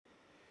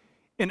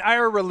In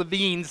Ira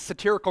Levine's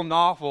satirical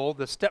novel,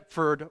 The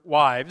Stepford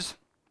Wives,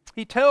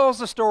 he tells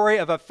the story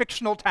of a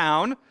fictional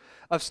town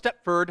of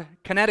Stepford,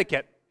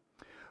 Connecticut,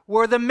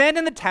 where the men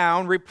in the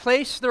town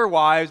replace their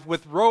wives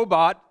with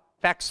robot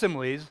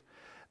facsimiles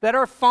that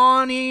are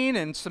fawning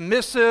and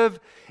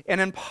submissive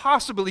and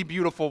impossibly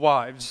beautiful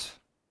wives.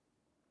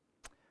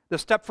 The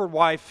Stepford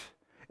wife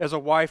is a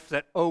wife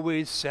that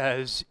always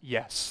says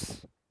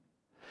yes,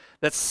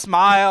 that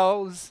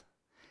smiles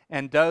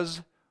and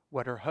does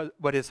what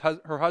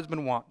her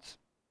husband wants.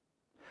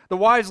 The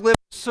wives live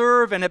to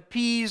serve and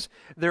appease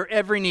their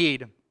every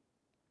need.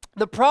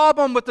 The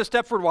problem with the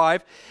Stepford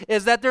wife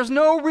is that there's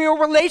no real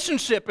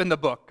relationship in the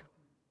book.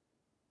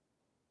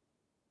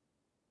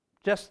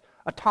 Just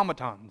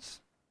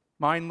automatons,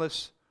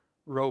 mindless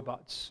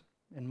robots,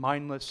 and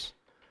mindless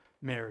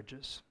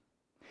marriages.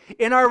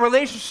 In our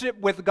relationship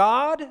with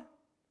God,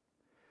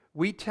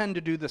 we tend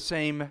to do the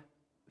same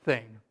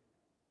thing.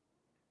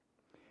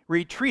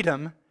 We treat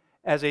Him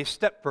as a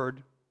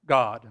Stepford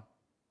God.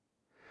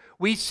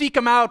 We seek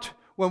Him out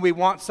when we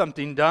want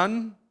something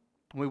done,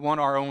 when we want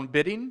our own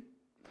bidding.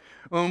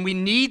 When we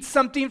need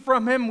something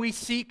from Him, we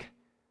seek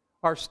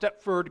our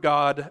Stepford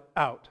God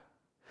out.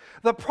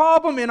 The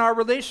problem in our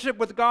relationship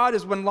with God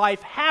is when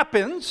life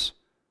happens,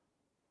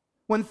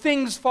 when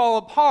things fall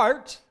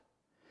apart,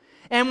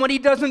 and when He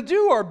doesn't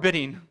do our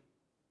bidding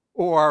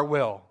or our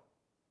will.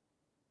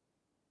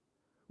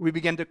 We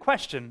begin to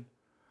question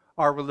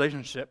our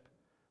relationship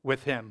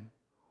with Him,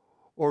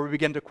 or we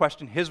begin to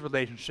question His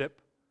relationship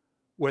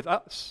with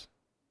us.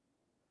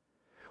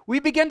 We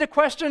begin to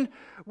question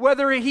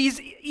whether He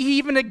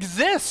even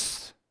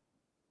exists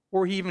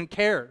or He even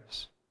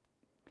cares.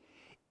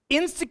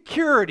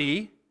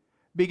 Insecurity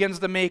begins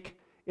to make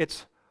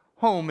its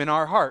home in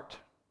our heart.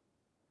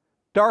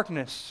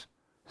 Darkness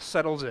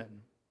settles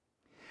in.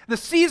 The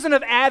season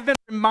of Advent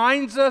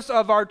reminds us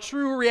of our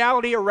true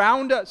reality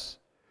around us.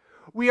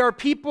 We are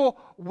people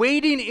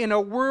waiting in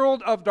a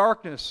world of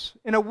darkness,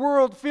 in a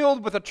world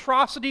filled with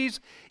atrocities,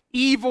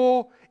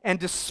 evil, and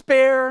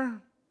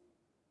despair.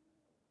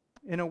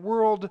 In a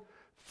world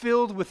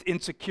filled with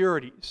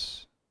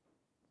insecurities,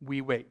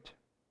 we wait.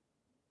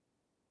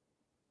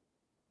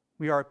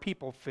 We are a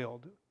people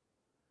filled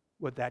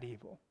with that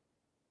evil,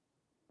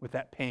 with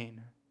that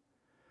pain,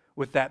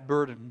 with that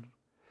burden,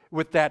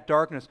 with that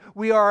darkness.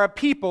 We are a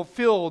people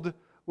filled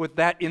with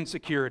that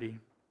insecurity.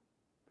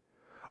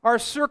 Our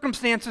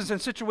circumstances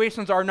and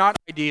situations are not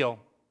ideal.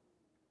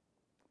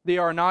 They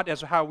are not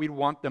as how we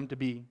want them to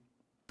be.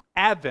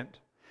 Advent,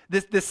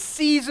 this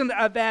season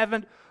of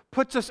Advent,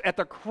 puts us at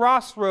the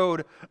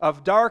crossroad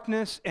of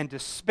darkness and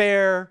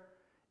despair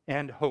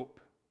and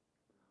hope.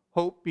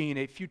 Hope being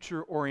a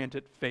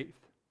future-oriented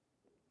faith.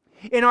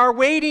 In our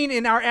waiting,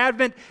 in our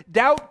Advent,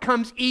 doubt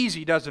comes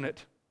easy, doesn't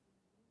it?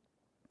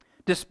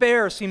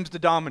 Despair seems to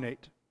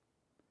dominate.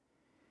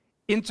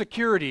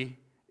 Insecurity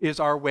is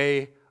our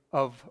way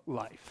of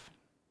life.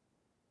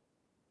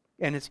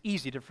 And it's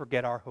easy to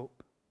forget our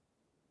hope,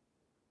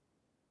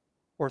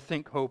 or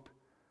think hope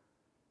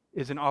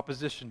is in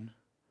opposition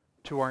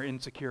to our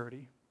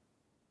insecurity.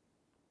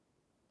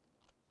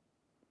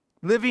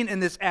 Living in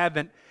this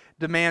Advent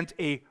demands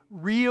a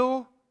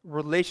real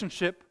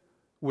relationship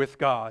with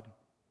God.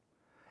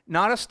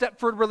 Not a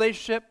Stepford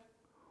relationship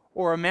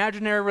or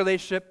imaginary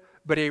relationship,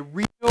 but a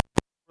real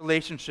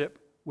relationship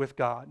with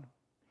God.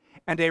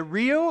 And a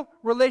real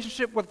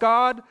relationship with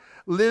God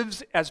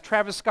lives, as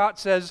Travis Scott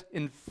says,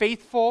 in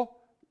faithful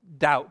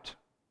doubt.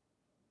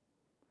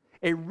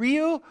 A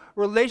real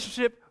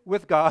relationship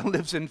with God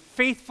lives in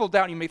faithful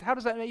doubt. You how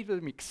does that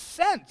even make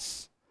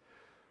sense?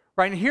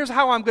 Right? And here's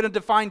how I'm going to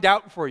define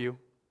doubt for you.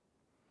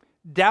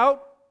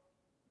 Doubt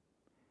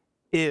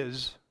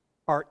is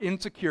our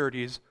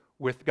insecurities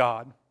with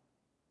God.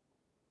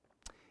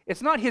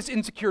 It's not His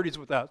insecurities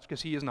with us,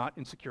 because He is not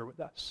insecure with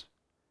us.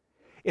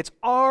 It's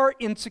our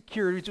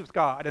insecurities with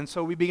God. And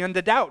so we begin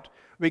to doubt.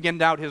 We begin to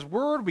doubt His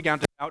word. We begin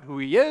to doubt who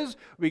He is.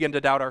 We begin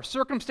to doubt our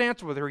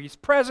circumstance, whether He's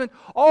present.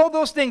 All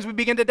those things we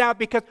begin to doubt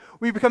because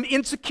we become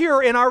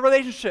insecure in our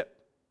relationship.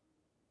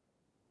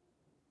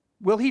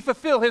 Will He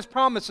fulfill His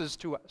promises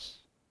to us?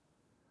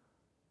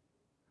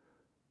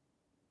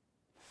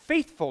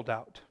 Faithful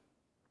doubt,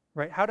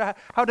 right? How to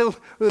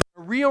live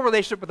a real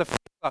relationship with a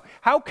faithful doubt.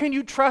 How can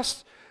you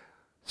trust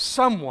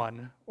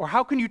someone, or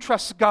how can you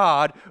trust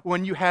God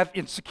when you have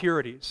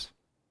insecurities?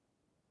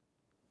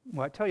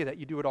 Well, I tell you that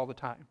you do it all the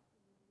time.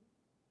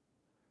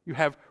 You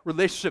have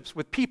relationships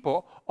with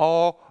people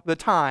all the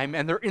time,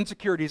 and there are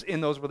insecurities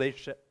in those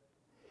relationships.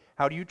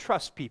 How do you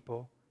trust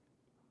people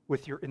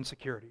with your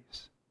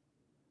insecurities?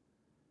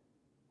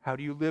 How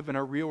do you live in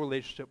a real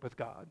relationship with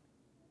God?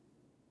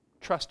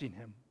 Trusting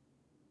Him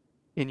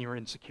in your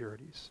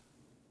insecurities.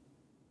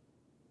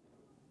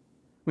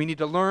 We need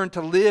to learn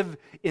to live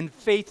in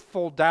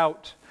faithful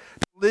doubt,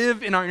 to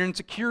live in our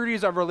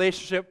insecurities of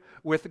relationship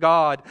with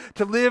God,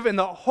 to live in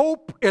the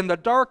hope in the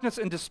darkness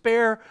and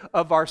despair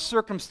of our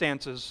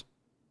circumstances.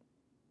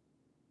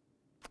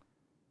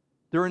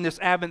 During this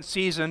Advent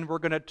season, we're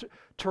going to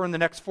turn the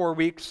next 4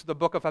 weeks to the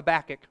book of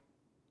Habakkuk.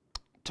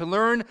 to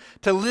learn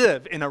to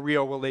live in a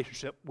real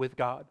relationship with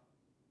God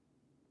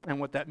and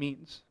what that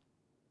means.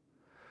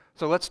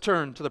 So let's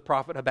turn to the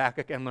prophet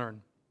Habakkuk and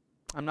learn.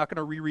 I'm not going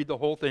to reread the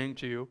whole thing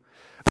to you.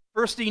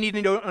 First, you need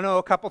to know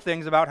a couple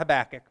things about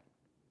Habakkuk.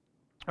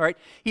 All right,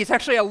 he's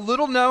actually a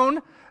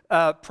little-known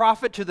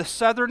prophet to the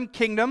southern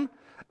kingdom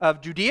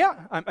of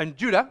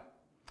Judah.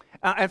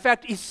 In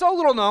fact, he's so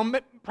little known,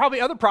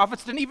 probably other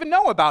prophets didn't even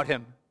know about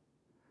him.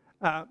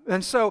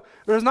 And so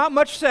there's not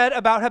much said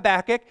about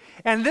Habakkuk.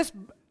 And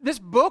this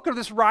book or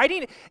this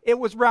writing, it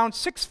was around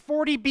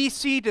 640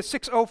 BC to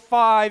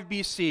 605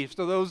 BC.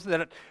 So those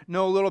that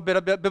know a little bit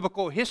about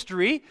biblical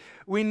history,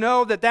 we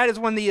know that is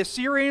when the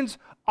Assyrians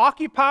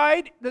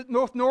occupied the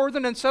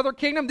northern and southern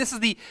kingdom. This is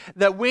the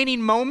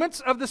waning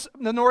moments of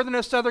the northern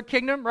and southern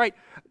kingdom, right?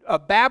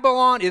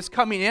 Babylon is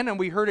coming in, and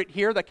we heard it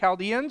here. The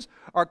Chaldeans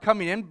are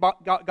coming in.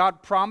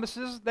 God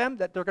promises them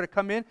that they're going to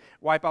come in,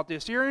 wipe out the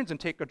Assyrians, and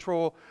take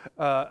control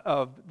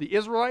of the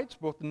Israelites,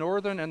 both the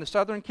northern and the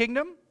southern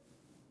kingdom.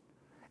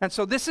 And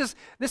so this is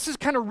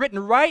kind of written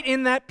right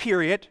in that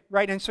period,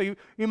 right? And so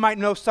you might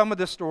know some of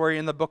the story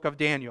in the book of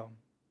Daniel,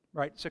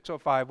 right?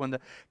 605, when the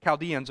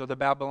Chaldeans or the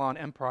Babylon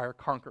Empire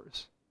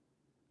conquers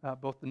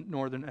both the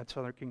northern and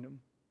southern kingdom.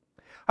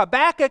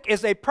 Habakkuk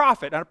is a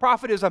prophet, and a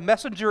prophet is a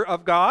messenger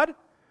of God.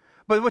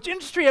 But what's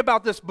interesting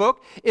about this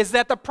book is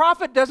that the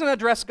prophet doesn't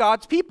address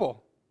God's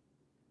people.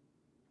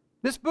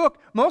 This book,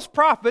 most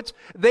prophets,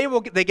 they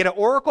get an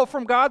oracle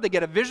from God, they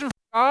get a vision from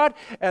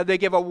God, they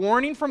give a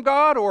warning from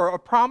God or a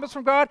promise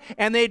from God,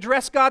 and they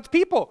address God's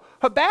people.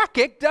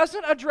 Habakkuk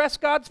doesn't address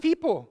God's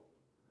people.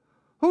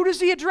 Who does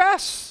he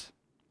address?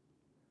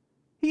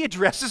 He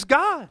addresses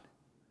God.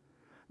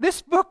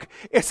 This book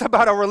is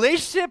about a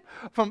relationship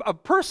from a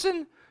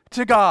person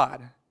to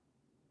God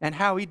and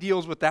how he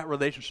deals with that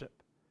relationship,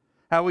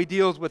 how he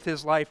deals with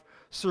his life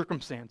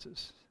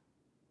circumstances.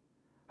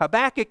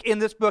 Habakkuk in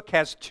this book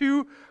has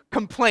two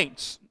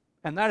complaints,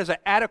 and that is an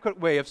adequate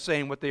way of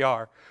saying what they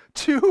are.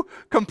 Two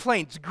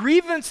complaints,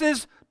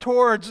 grievances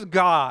towards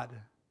God.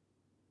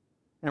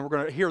 And we're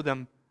going to hear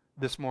them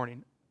this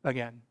morning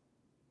again.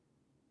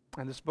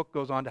 And this book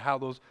goes on to how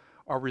those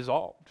are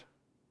resolved.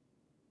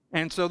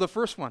 And so the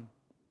first one,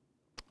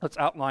 let's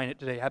outline it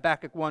today.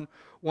 Habakkuk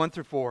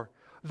 1:1-4.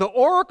 The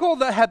oracle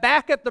that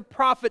Habakkuk the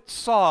prophet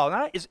saw.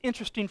 That is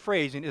interesting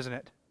phrasing, isn't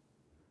it?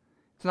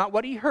 It's not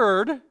what he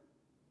heard,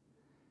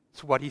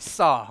 it's what he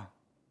saw.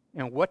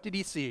 And what did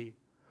he see?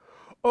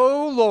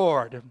 O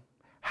Lord,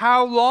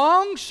 how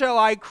long shall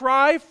I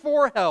cry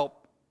for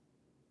help?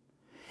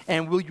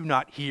 And will you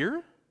not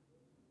hear?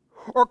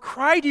 Or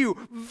cry to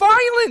you,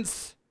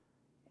 violence,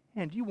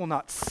 and you will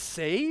not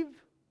save?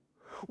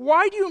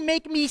 Why do you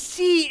make me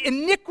see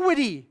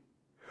iniquity?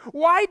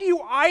 Why do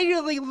you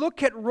idly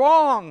look at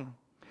wrong?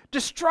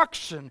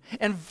 Destruction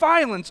and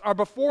violence are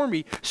before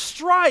me.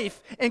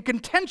 Strife and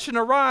contention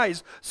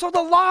arise. So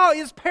the law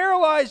is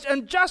paralyzed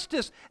and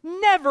justice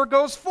never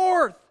goes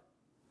forth.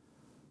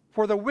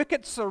 For the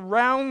wicked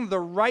surround the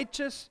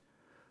righteous,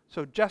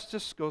 so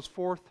justice goes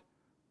forth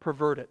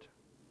perverted.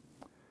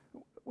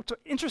 What's an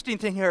interesting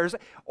thing here is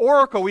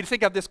oracle. We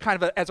think of this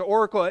kind of as an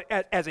oracle,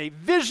 as a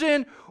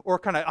vision or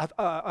kind of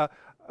a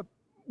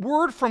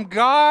word from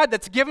God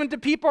that's given to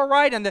people,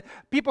 right? And the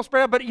people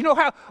spread out. But you know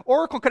how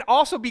oracle could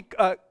also be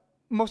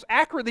most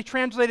accurately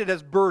translated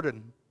as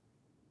burden.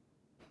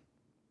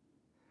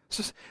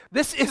 So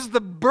this is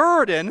the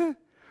burden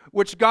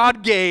which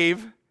God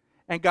gave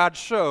and God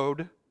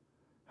showed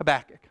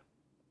Habakkuk.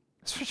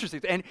 It's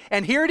interesting.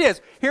 And here it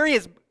is. Here he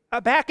is.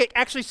 Habakkuk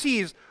actually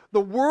sees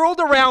the world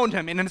around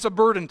him, and it's a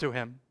burden to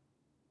him.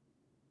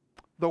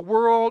 The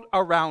world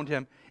around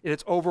him,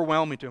 it's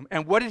overwhelming to him.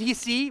 And what did he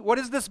see? What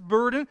is this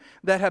burden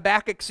that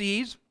Habakkuk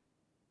sees?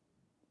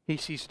 He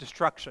sees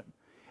destruction.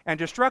 And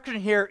destruction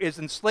here is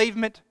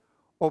enslavement,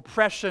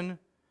 oppression,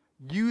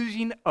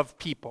 using of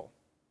people.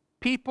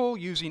 People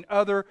using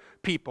other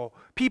people.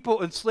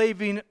 People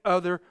enslaving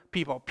other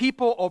people.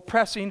 People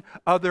oppressing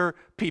other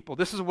people.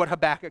 This is what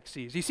Habakkuk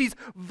sees. He sees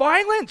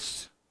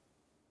violence.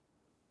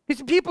 He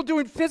sees people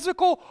doing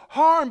physical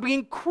harm,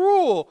 being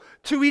cruel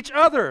to each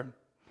other.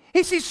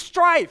 He sees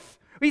strife.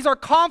 These are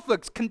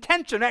conflicts,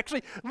 contention,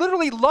 actually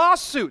literally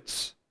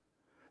lawsuits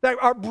that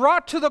are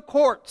brought to the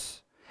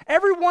courts.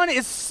 Everyone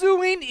is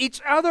suing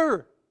each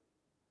other.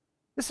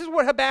 This is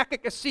what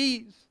Habakkuk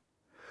sees.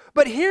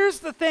 But here's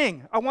the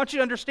thing I want you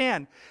to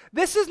understand.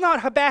 This is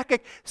not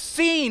Habakkuk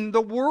seeing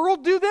the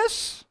world do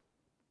this.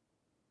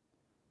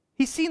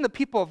 He's seeing the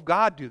people of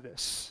God do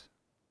this.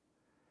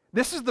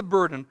 This is the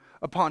burden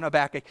upon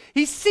Habakkuk.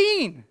 He's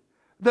seeing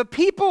the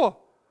people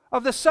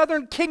of the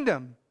southern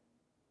kingdom,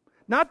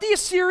 not the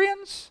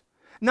Assyrians,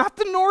 not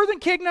the northern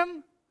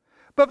kingdom,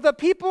 but the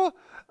people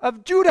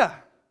of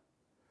Judah.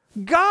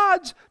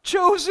 God's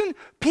chosen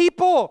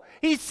people.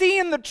 He's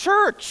seeing the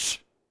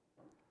church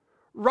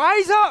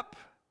rise up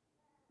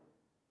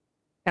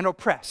and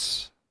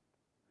oppress.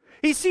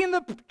 He's seen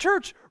the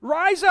church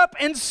rise up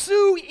and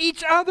sue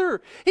each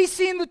other. He's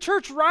seen the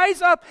church rise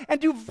up and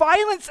do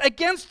violence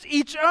against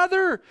each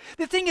other.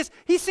 The thing is,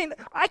 he's saying,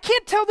 I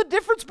can't tell the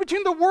difference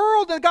between the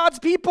world and God's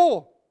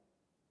people.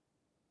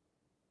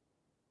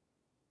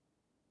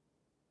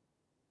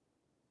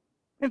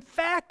 In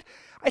fact,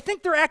 I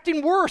think they're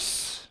acting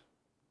worse.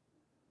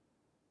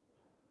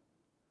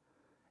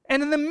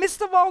 And in the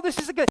midst of all this,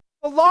 the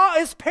law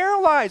is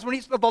paralyzed.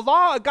 The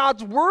law,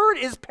 God's word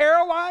is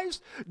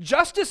paralyzed.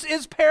 Justice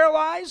is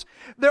paralyzed.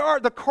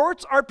 The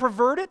courts are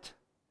perverted.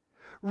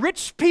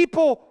 Rich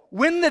people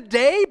win the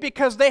day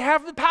because they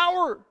have the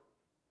power.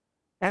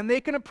 And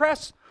they can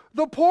oppress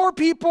the poor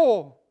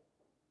people.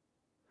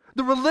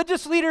 The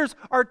religious leaders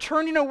are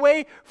turning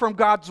away from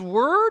God's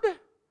word,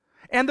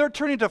 and they're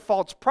turning to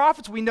false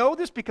prophets. We know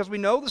this because we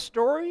know the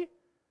story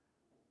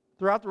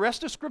throughout the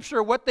rest of Scripture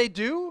of what they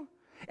do.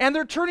 And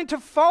they're turning to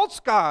false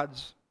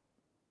gods.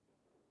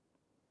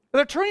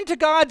 They're turning to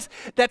gods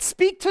that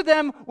speak to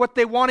them what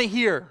they want to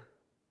hear.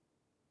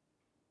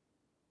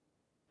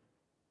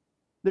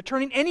 They're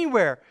turning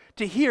anywhere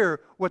to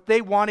hear what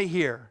they want to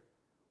hear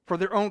for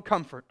their own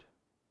comfort.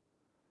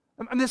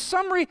 And the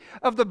summary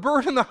of the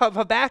burden of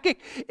Habakkuk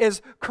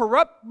is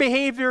corrupt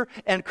behavior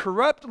and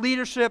corrupt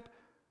leadership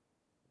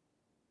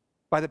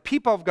by the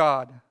people of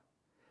God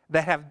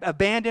that have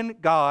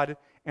abandoned God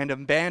and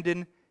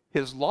abandoned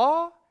His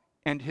law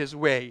and His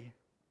way.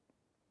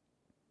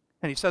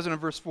 And he says it in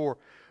verse 4,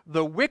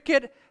 the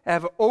wicked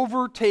have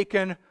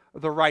overtaken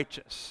the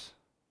righteous.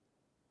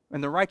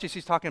 And the righteous,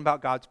 he's talking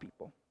about God's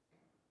people,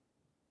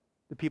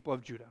 the people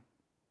of Judah.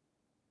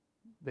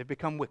 They've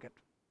become wicked,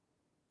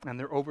 and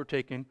they're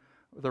overtaking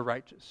the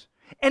righteous.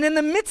 And in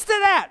the midst of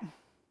that,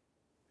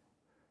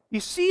 you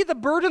see the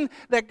burden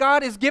that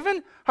God has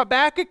given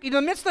Habakkuk. In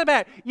the midst of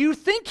that, you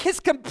think his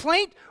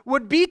complaint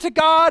would be to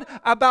God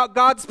about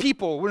God's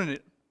people, wouldn't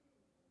it?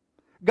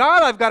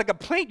 God, I've got a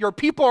complaint. Your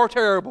people are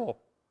terrible.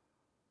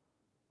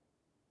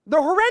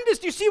 They're horrendous.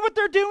 Do you see what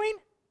they're doing?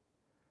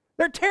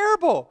 They're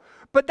terrible.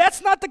 But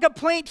that's not the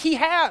complaint he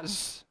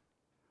has.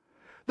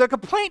 The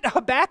complaint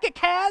Habakkuk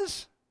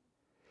has,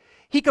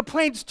 he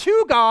complains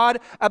to God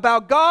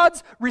about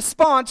God's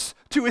response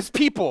to his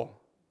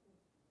people.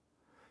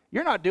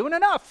 You're not doing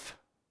enough.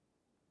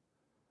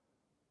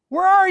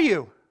 Where are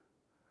you?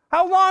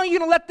 How long are you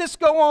going to let this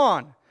go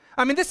on?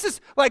 I mean, this is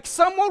like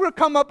someone would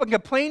come up and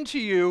complain to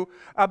you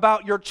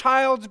about your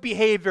child's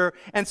behavior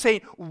and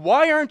say,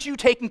 why aren't you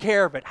taking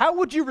care of it? How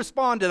would you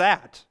respond to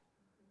that?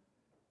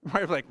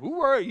 Right? Like,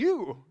 who are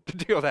you to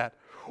deal with that?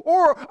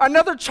 Or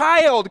another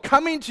child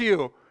coming to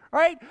you,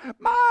 right?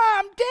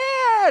 Mom,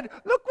 Dad,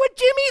 look what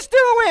Jimmy's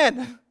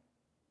doing.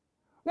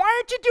 Why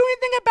aren't you doing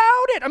anything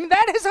about it? I mean,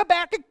 that is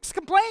Habakkuk's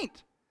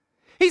complaint.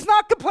 He's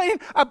not complaining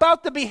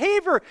about the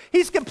behavior.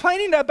 He's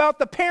complaining about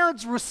the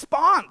parent's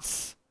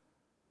response.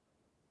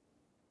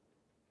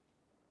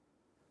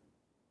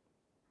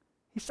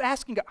 He's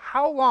asking God,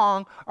 how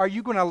long are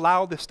you going to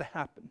allow this to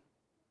happen?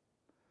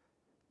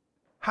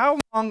 How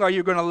long are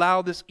you going to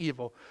allow this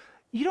evil?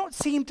 You don't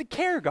seem to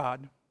care,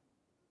 God.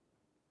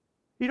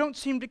 You don't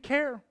seem to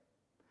care.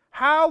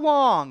 How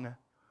long?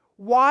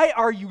 Why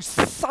are you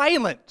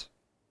silent?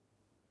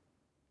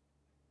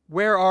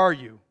 Where are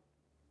you?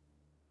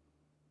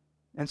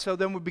 And so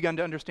then we begun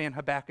to understand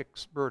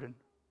Habakkuk's burden.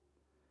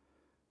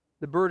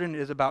 The burden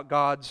is about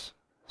God's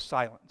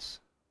silence,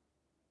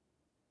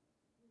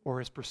 or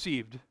his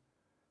perceived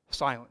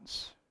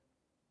silence,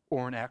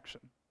 or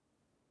inaction.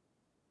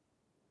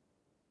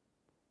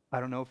 I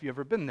don't know if you've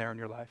ever been there in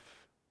your life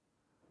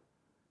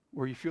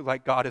where you feel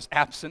like God is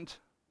absent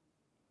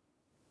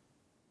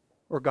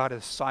or God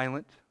is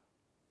silent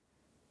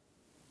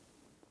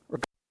or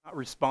God is not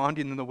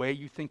responding in the way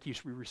you think he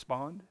should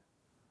respond.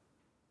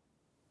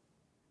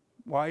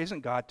 Why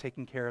isn't God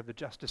taking care of the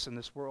justice in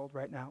this world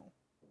right now?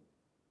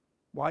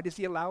 Why does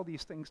he allow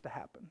these things to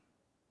happen?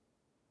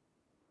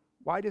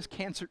 Why does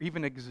cancer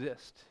even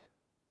exist?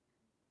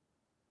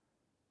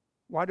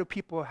 Why do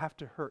people have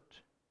to hurt?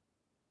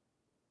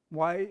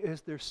 Why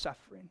is there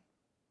suffering?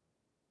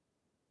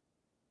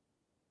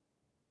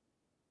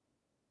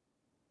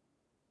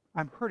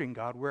 I'm hurting,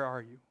 God. Where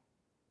are you?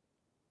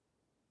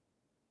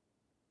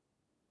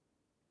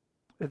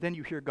 And then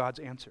you hear God's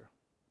answer.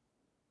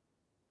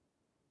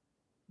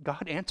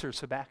 God answers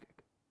Habakkuk.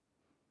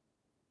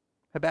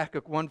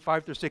 Habakkuk 1,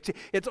 5 through 6.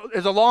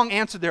 There's a long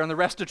answer there in the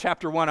rest of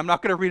chapter 1. I'm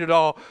not going to read it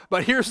all,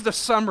 but here's the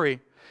summary.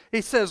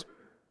 He says,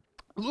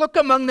 look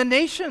among the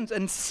nations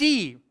and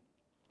see.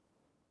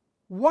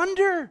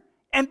 Wonder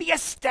and be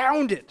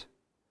astounded.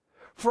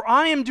 For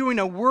I am doing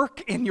a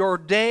work in your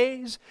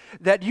days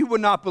that you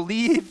would not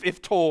believe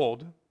if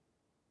told.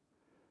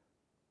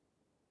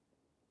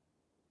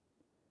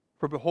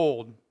 For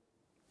behold,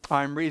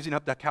 I am raising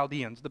up the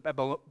Chaldeans,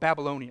 the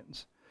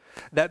Babylonians,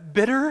 that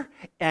bitter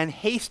and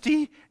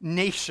hasty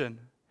nation,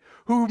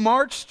 who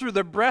march through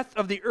the breadth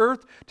of the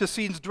earth to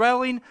scenes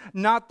dwelling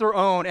not their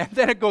own. And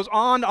then it goes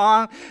on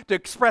to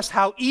express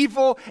how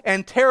evil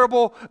and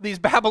terrible these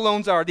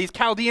Babylons are, these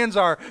Chaldeans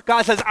are.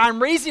 God says, I'm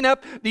raising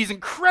up these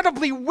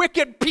incredibly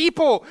wicked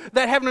people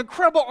that have an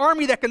incredible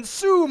army that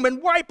consume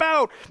and wipe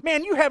out.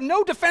 Man, you have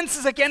no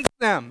defenses against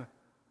them.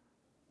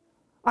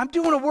 I'm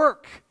doing a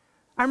work.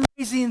 I'm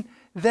raising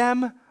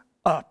them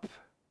up.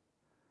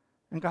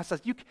 And God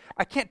says, you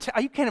can't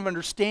even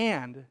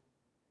understand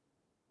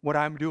what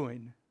I'm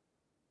doing.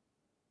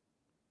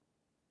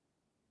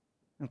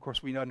 And of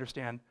course, we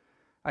understand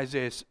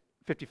Isaiah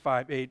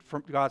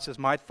 55:8. God says,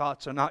 my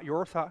thoughts are not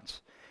your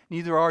thoughts.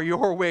 Neither are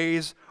your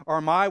ways or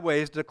my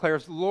ways,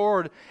 declares the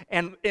Lord.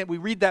 And we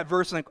read that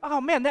verse and think,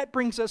 oh man, that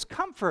brings us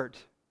comfort.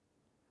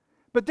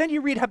 But then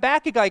you read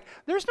Habakkuk like,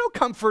 there's no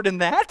comfort in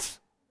that.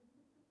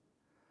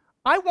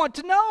 I want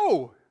to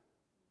know.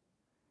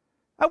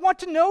 I want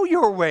to know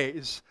your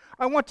ways.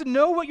 I want to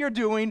know what you're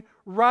doing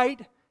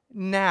right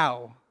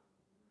now.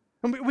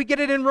 And we get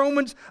it in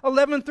Romans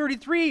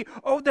 11:33.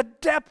 Oh, the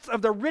depth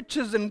of the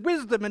riches and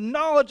wisdom and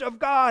knowledge of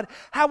God.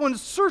 How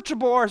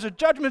unsearchable are his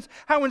judgments.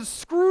 How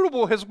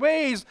inscrutable his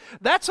ways.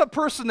 That's a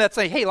person that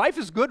say, hey, life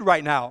is good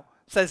right now.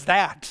 Says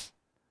that.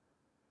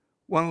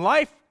 When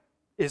life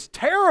is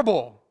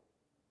terrible,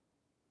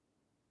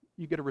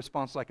 you get a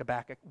response like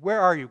Habakkuk.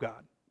 Where are you,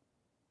 God?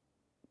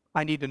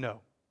 I need to know.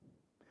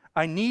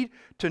 I need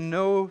to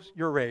know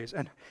your ways.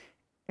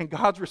 And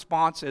God's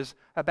response is,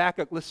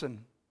 Habakkuk,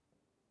 listen,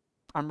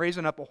 I'm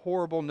raising up a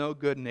horrible, no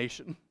good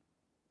nation.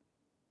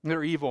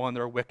 They're evil and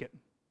they're wicked.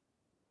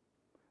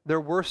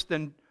 They're worse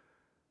than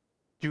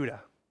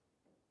Judah.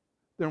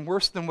 They're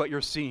worse than what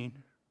you're seeing.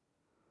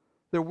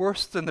 They're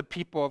worse than the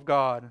people of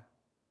God.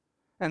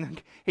 And then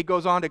he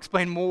goes on to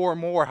explain more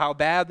and more how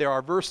bad they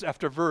are, verse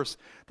after verse.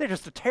 They're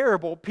just a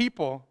terrible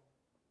people.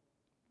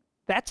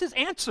 That's his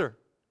answer.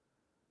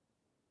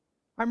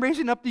 I'm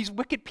raising up these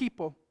wicked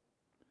people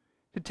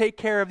to take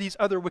care of these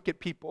other wicked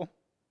people.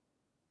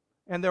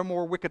 And they're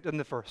more wicked than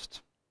the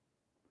first.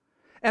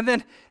 And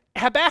then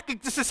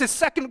Habakkuk, this is his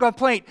second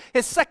complaint,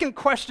 his second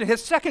question,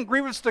 his second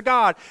grievance to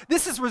God.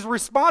 This is his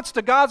response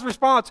to God's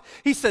response.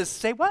 He says,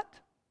 say what?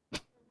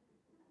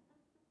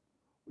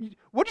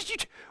 What did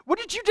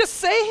you just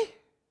say?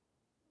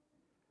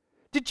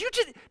 Did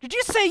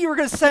you say you were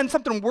going to send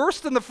something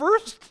worse than the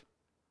first?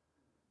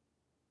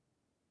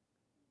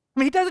 I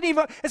mean,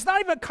 it's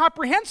not even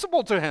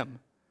comprehensible to him.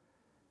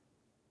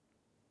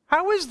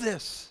 How is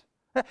this?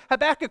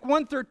 Habakkuk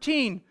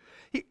 1:13,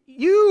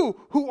 you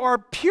who are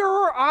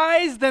purer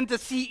eyes than to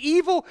see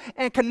evil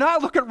and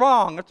cannot look at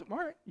wrong. That's, all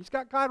right, he's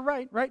got God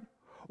right?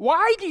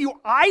 Why do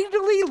you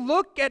idly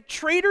look at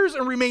traitors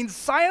and remain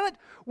silent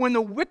when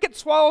the wicked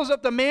swallows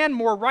up the man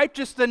more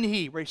righteous than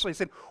he? Rachel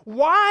said,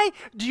 why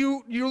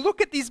do you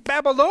look at these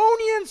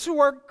Babylonians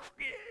who are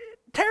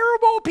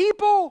terrible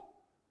people?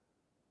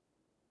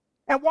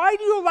 And why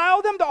do you allow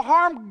them to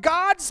harm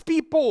God's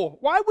people?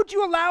 Why would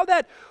you allow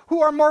that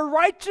who are more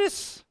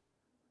righteous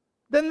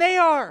than they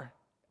are?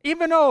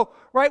 Even though,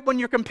 right, when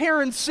you're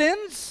comparing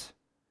sins,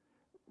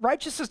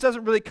 righteousness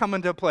doesn't really come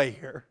into play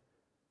here.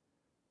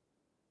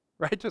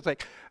 Right? Just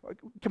like,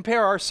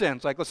 compare our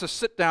sins. Like, let's just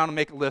sit down and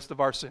make a list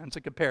of our sins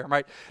and compare them,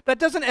 right? That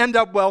doesn't end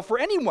up well for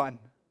anyone.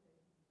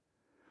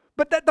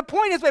 But the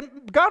point is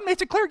that God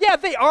makes it clear, yeah,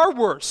 they are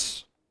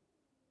worse.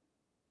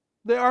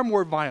 They are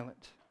more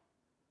violent.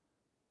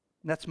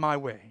 And that's my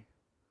way.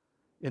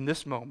 In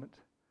this moment,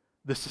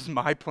 this is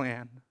my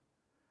plan.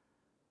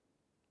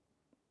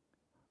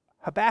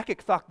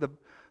 Habakkuk thought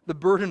the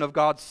burden of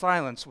God's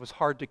silence was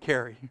hard to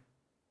carry.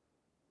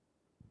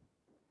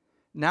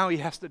 Now he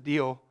has to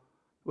deal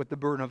with the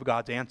burden of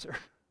God's answer,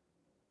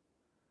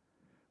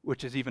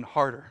 which is even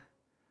harder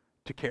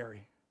to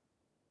carry.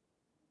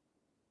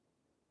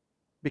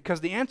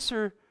 Because the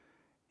answer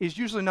is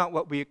usually not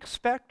what we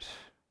expect.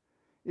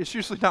 It's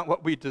usually not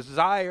what we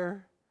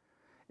desire.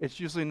 It's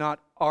usually not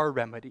our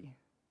remedy.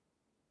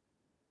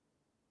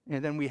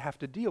 And then we have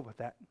to deal with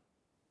that.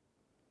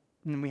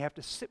 And we have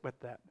to sit with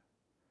that.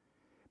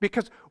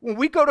 Because when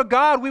we go to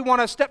God, we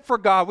want a step for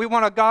God. We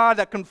want a God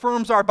that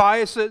confirms our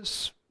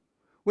biases.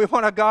 We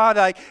want a God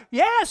like,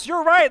 yes,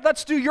 you're right,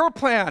 let's do your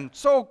plan.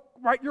 So,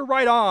 right, you're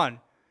right on.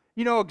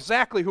 You know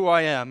exactly who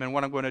I am and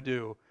what I'm going to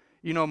do.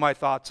 You know my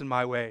thoughts and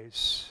my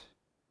ways.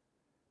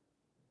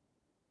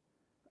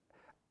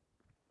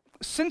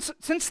 Since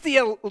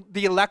the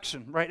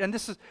election, right, and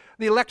this is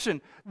the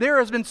election, there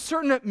has been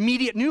certain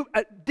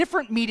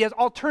different media,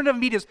 alternative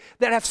medias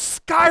that have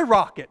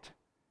skyrocketed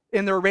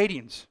in their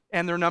ratings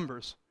and their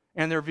numbers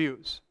and their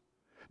views.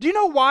 Do you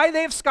know why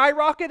they have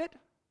skyrocketed?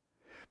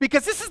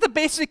 Because this is the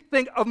basic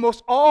thing of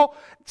most all,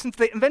 since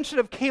the invention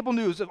of cable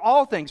news, of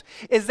all things,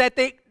 is that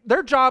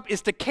their job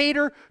is to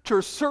cater to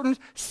a certain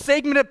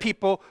segment of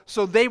people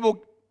so they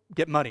will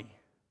get money.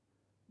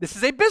 This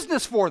is a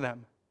business for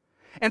them.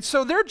 And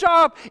so their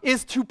job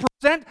is to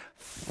present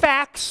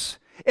facts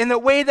in a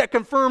way that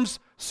confirms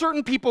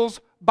certain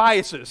people's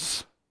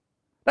biases.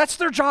 That's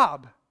their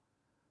job.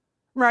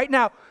 Right?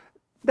 Now,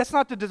 that's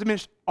not to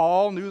diminish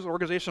all news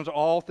organizations,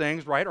 all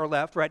things, right or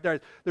left, right?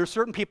 There's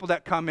certain people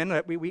that come in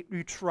that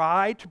we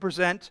try to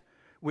present.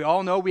 We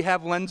all know we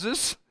have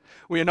lenses.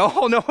 We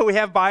all know we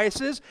have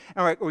biases,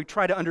 and we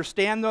try to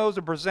understand those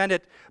and present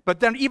it. But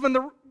then even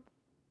the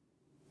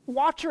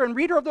watcher and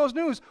reader of those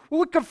news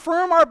will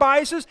confirm our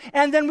biases,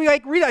 and then we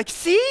read,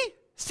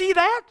 see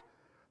that?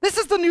 This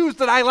is the news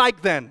that I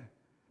like then,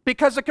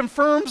 because it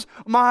confirms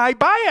my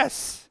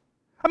bias.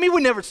 I mean,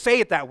 we never say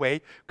it that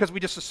way, because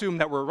we just assume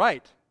that we're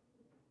right.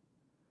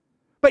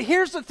 But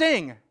here's the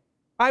thing.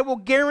 I will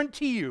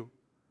guarantee you,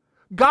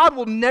 God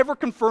will never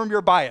confirm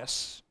your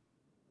bias.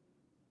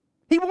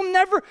 He will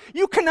never,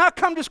 you cannot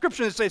come to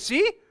Scripture and say,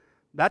 see,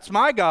 that's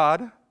my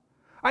God.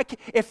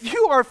 If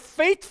you are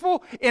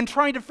faithful in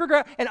trying to figure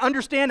out and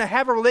understand and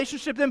have a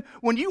relationship with Him,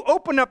 when you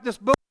open up this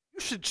book, you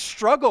should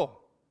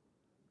struggle.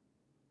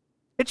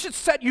 It should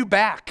set you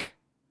back.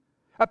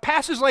 A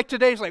passage like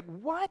today is like,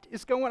 what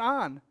is going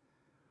on?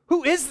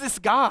 Who is this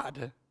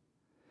God?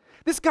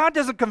 This God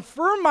doesn't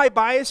confirm my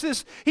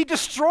biases. He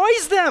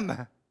destroys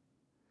them.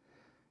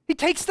 He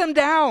takes them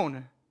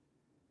down,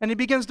 and He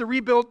begins to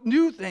rebuild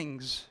new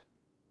things.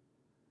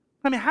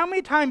 I mean, how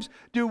many times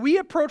do we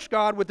approach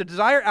God with the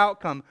desired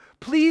outcome?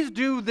 Please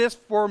do this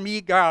for me,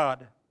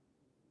 God.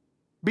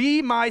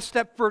 Be my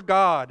Stepford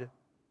God.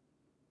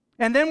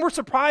 And then we're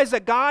surprised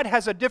that God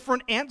has a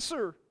different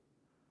answer,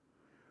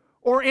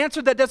 or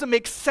answer that doesn't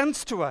make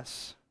sense to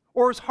us,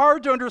 or is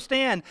hard to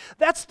understand.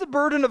 That's the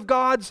burden of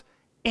God's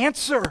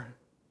answer.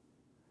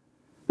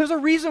 There's a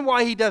reason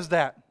why He does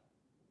that.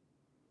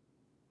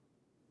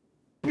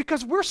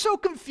 Because we're so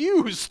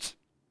confused.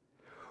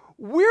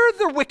 We're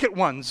the wicked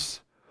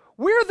ones.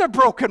 We're the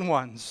broken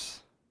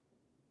ones.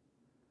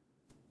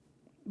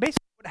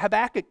 Basically, what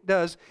Habakkuk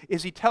does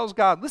is he tells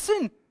God,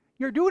 listen,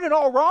 you're doing it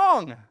all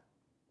wrong.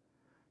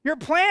 Your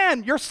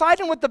plan, you're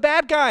siding with the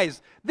bad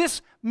guys.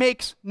 This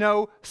makes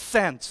no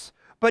sense.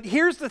 But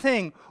here's the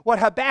thing, what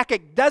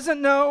Habakkuk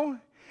doesn't know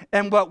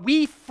and what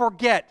we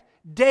forget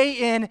day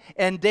in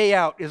and day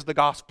out is the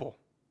gospel.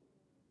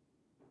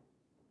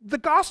 The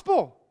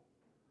gospel.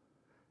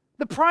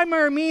 The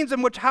primary means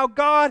in which how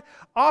God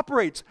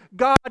operates.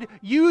 God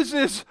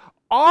uses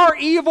our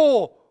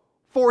evil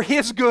for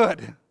His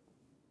good.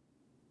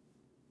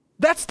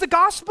 That's the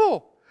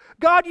gospel.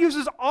 God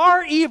uses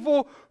our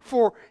evil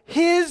for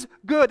His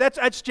good.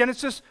 That's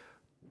Genesis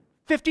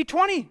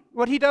 50:20,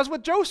 what He does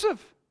with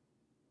Joseph.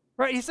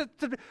 Right? He said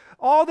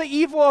all the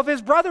evil of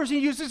his brothers, He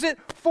uses it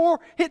for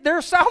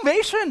their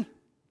salvation.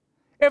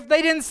 If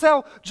they didn't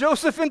sell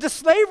Joseph into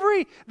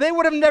slavery, they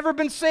would have never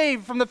been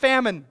saved from the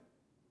famine.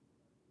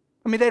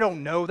 I mean, they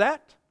don't know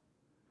that.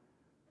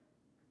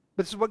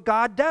 But this is what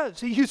God does.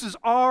 He uses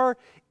our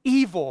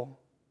evil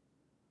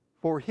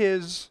for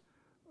His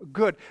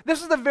good.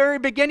 This is the very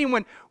beginning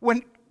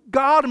when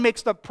God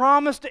makes the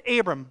promise to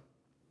Abram.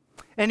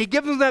 And He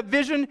gives him that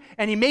vision,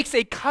 and He makes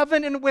a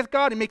covenant with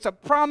God. He makes a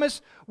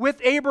promise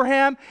with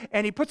Abraham,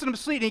 and He puts him to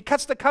sleep, and He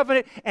cuts the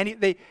covenant,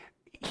 and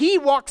he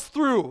walks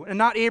through, and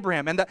not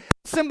Abraham. And the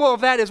symbol of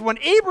that is when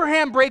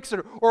Abraham breaks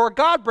it, or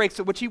God breaks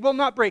it, which he will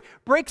not break,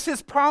 breaks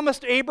his promise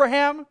to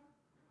Abraham,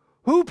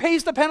 who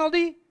pays the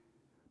penalty?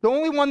 The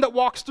only one that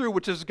walks through,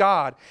 which is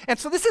God. And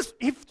so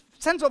He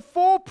sends a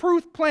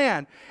foolproof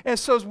plan. And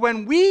so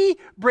when we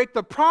break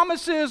the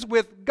promises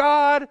with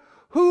God,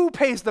 who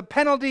pays the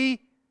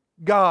penalty?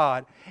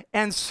 God.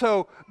 And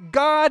so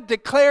God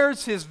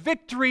declares His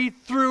victory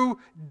through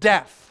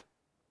death.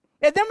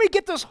 And then we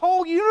get this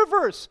whole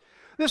universe,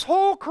 this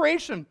whole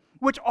creation,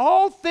 which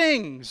all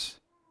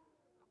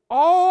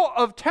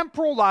of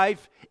temporal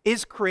life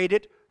is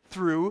created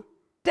through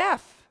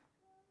death.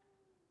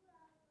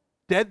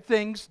 Dead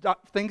things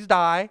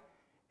die,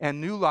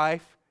 and new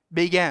life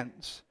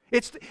begins.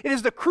 It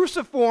is the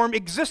cruciform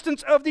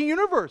existence of the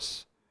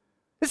universe.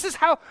 This is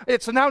how,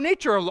 it's now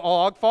nature. A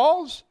log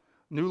falls,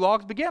 new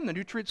logs begin, the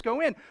nutrients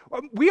go in.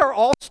 We are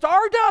all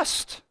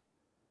stardust.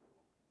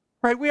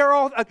 Right? We are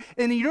all,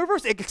 in the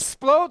universe, it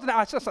explodes.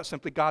 Now, it's not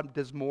simply God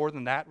does more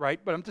than that, right?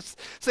 But I'm just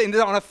saying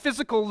that on a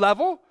physical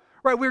level,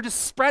 right? We're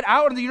just spread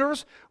out in the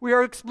universe. We are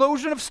an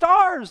explosion of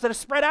stars that are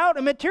spread out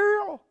in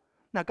material.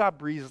 Now, God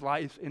breathes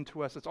life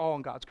into us. It's all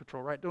in God's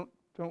control, right? Don't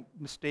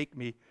mistake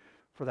me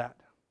for that.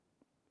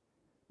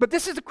 But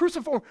this is the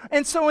cruciform.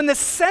 And so in the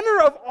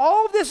center of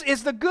all of this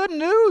is the good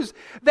news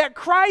that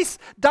Christ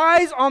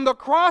dies on the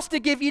cross to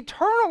give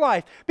eternal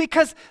life.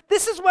 Because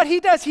this is what He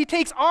does. He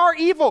takes our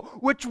evil,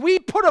 which we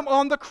put Him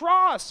on the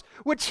cross,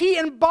 which He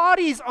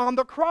embodies on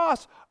the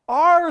cross,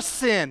 our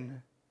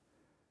sin.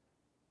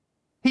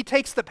 He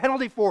takes the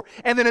penalty for,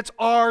 and then it's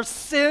our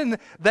sin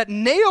that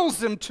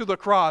nails Him to the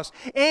cross.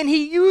 And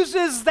He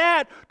uses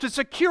that to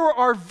secure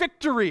our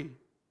victory.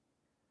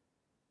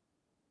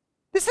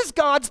 This is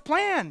God's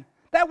plan.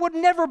 That would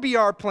never be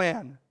our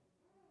plan.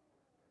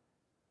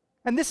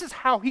 And this is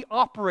how He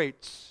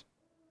operates.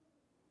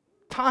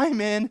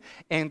 Time in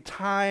and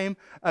time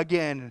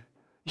again,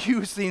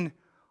 using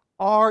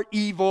our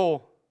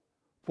evil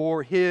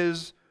for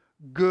His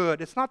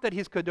good. It's not that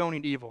He's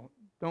condoning evil.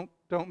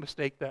 Don't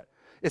mistake that.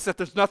 It's that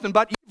there's nothing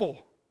but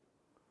evil.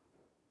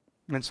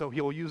 And so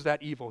He'll use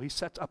that evil. He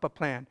sets up a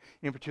plan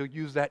in which He'll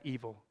use that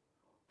evil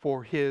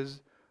for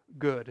His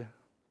good.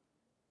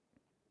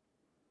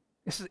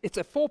 It's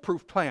a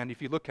foolproof plan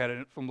if you look at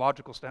it from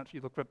logical stance,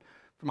 you look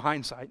from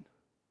hindsight.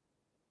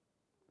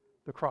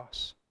 The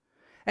cross.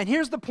 And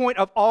here's the point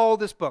of all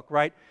this book,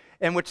 right?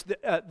 In which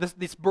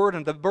this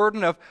burden, the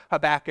burden of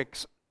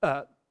Habakkuk's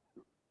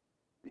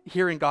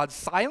hearing God's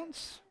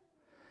silence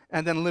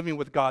and then living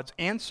with God's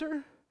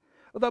answer.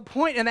 The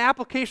point and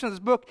application of this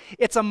book,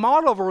 it's a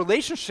model of a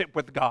relationship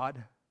with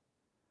God.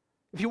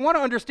 If you want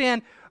to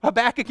understand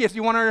Habakkuk, if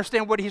you want to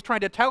understand what he's trying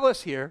to tell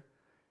us here,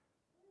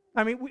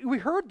 I mean, we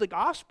heard the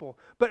gospel,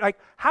 but like,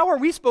 how are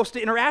we supposed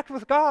to interact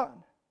with God?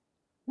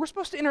 We're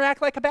supposed to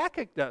interact like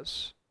Habakkuk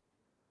does.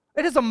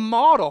 It is a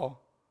model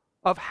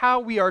of how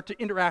we are to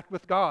interact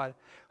with God.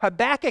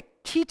 Habakkuk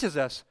teaches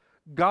us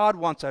God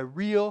wants a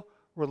real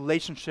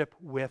relationship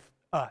with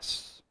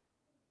us.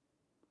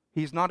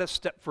 He's not a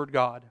Stepford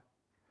God,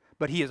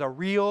 but he is a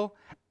real,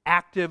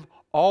 active,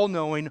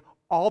 all-knowing,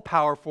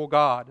 all-powerful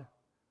God.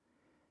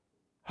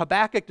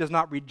 Habakkuk does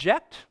not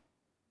reject,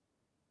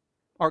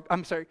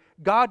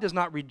 God does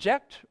not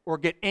reject or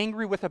get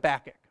angry with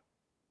Habakkuk.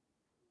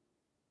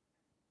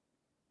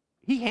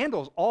 He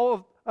handles all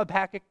of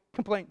Habakkuk's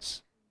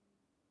complaints.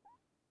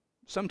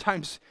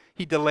 Sometimes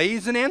he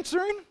delays in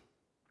answering,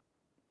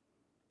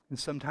 and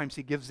sometimes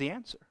he gives the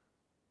answer.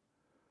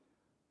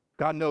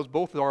 God knows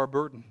both are a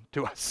burden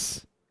to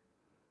us,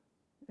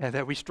 and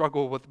that we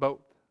struggle with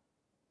both.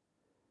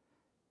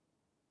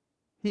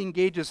 He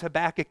engages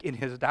Habakkuk in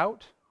his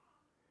doubt.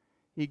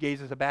 He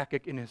engages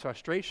Habakkuk in his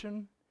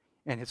frustration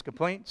and his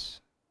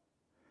complaints.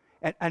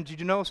 And did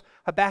you notice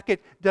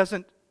Habakkuk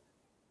doesn't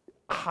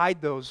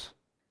hide those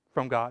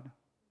from God?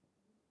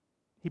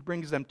 He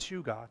brings them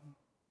to God.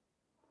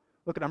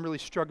 Look, I'm really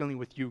struggling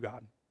with you,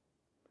 God.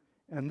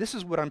 And this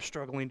is what I'm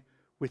struggling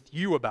with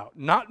you about.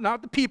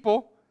 Not the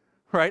people,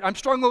 right? I'm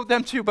struggling with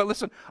them too, but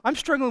listen, I'm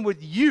struggling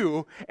with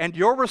you and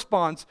your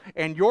response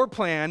and your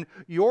plan,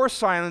 your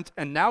silence,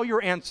 and now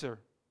your answer.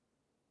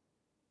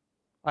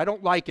 I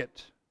don't like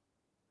it.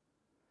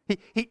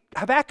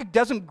 Habakkuk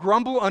doesn't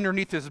grumble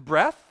underneath his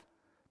breath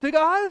to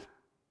God.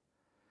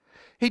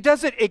 He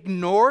doesn't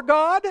ignore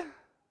God.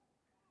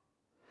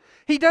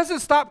 He doesn't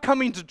stop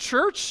coming to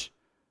church.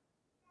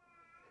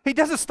 He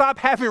doesn't stop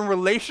having a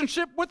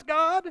relationship with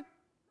God.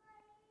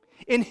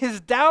 In his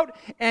doubt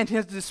and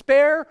his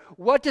despair,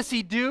 what does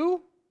he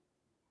do?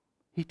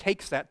 He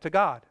takes that to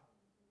God.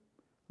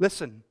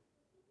 Listen,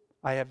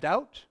 I have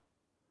doubt.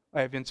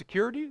 I have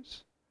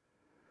insecurities.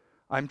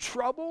 I'm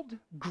troubled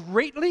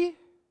greatly.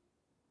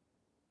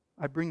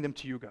 I bring them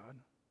to you, God.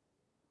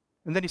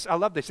 And then I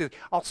love this. He says,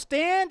 I'll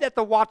stand at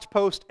the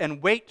watchpost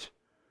and wait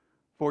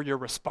for your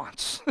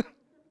response.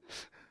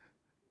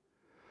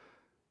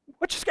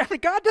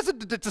 God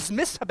doesn't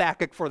dismiss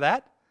Habakkuk for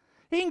that.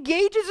 He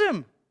engages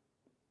him.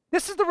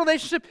 This is the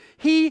relationship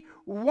he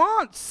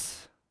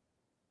wants.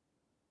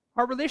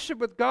 Our relationship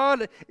with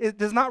God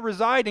does not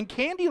reside in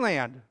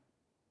Candyland.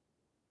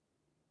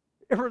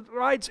 It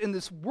resides in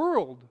this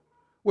world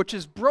which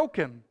is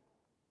broken.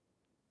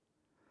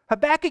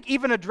 Habakkuk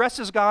even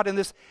addresses God in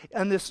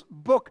this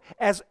book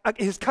as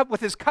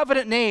with his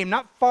covenant name,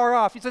 not far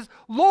off. He says,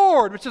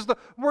 Lord, which is the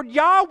word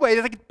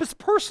Yahweh, like this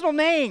personal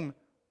name.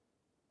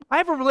 I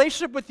have a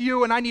relationship with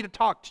you and I need to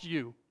talk to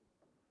you.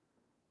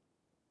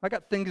 I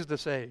got things to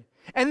say.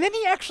 And then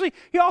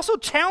he also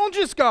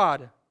challenges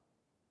God.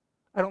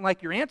 I don't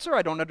like your answer.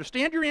 I don't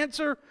understand your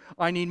answer.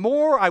 I need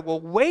more. I will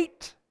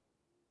wait.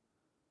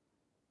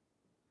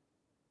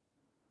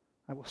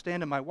 I will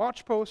stand in my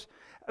watch post.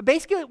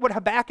 Basically, what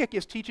Habakkuk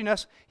is teaching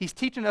us, he's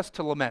teaching us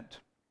to lament.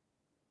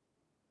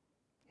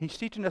 He's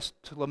teaching us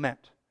to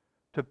lament,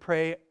 to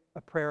pray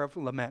a prayer of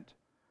lament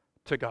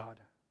to God.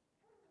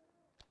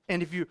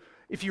 And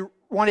if you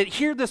want to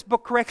hear this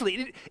book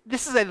correctly,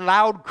 this is a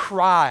loud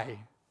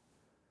cry.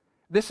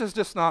 This is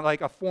just not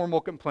like a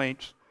formal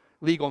complaint,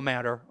 legal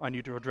matter I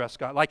need to address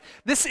God. Like,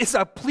 this is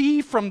a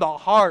plea from the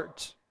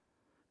heart,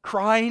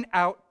 crying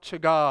out to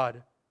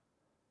God,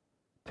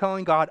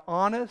 telling God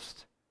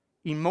honest,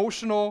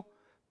 emotional,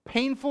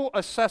 painful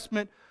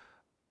assessment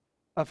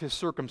of his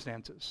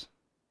circumstances,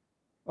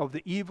 of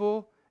the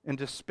evil and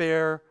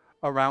despair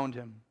around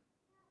him.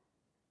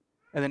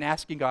 And then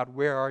asking God,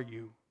 where are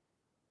you?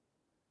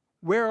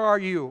 Where are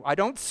you? I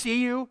don't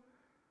see you,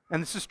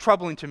 and this is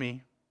troubling to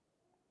me.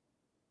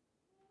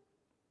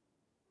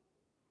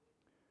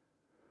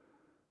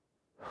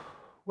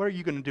 What are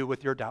you going to do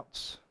with your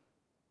doubts?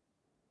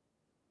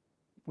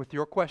 With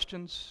your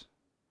questions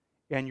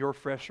and your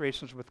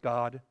frustrations with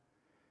God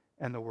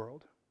and the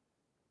world?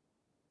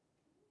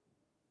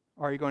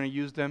 Are you going to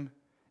use them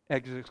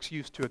as an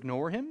excuse to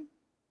ignore him?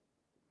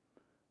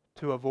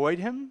 To avoid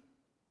him?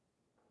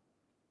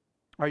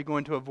 Are you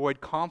going to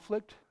avoid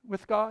conflict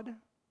with God?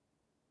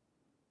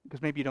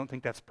 Because maybe you don't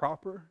think that's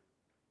proper.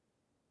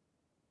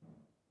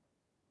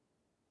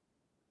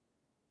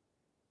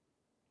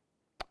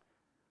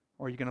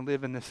 Or you're going to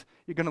live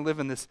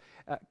in this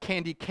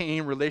candy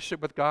cane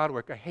relationship with God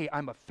where, hey,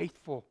 I'm a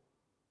faithful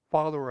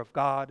follower of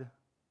God,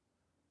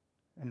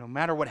 and no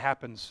matter what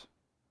happens,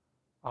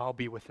 I'll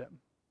be with him.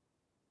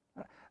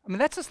 I mean,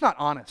 that's just not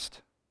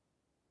honest.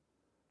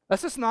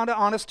 That's just not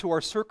honest to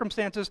our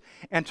circumstances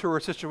and to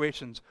our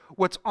situations.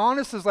 What's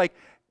honest is like,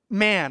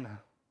 man,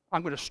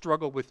 I'm going to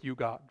struggle with you,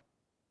 God.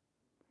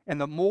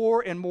 And the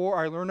more and more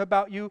I learn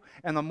about you,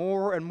 and the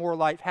more and more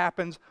life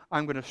happens,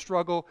 I'm going to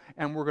struggle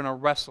and we're going to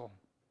wrestle.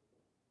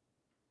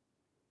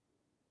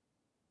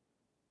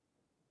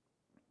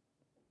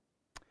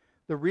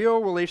 The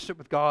real relationship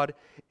with God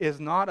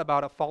is not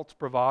about a false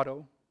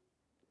bravado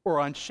or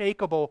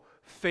unshakable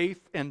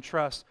faith and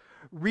trust.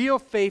 Real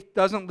faith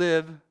doesn't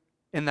live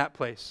in that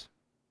place.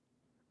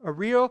 A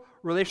real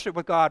relationship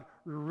with God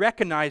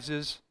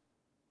recognizes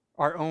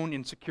our own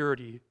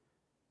insecurity,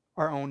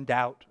 our own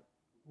doubt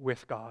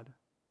with God.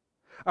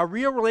 A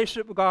real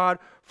relationship with God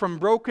from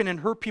broken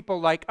and hurt people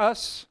like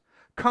us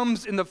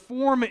comes in the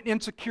form of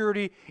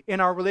insecurity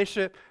in our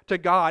relationship to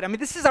God. I mean,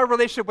 this is our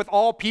relationship with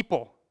all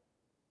people.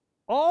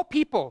 All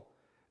people,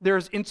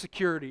 there's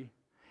insecurity.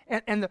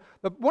 And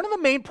one of the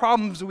main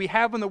problems we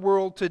have in the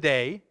world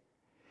today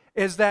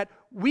is that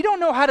we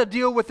don't know how to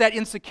deal with that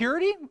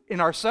insecurity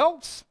in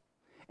ourselves,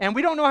 and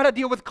we don't know how to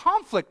deal with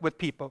conflict with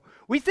people.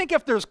 We think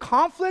if there's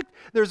conflict,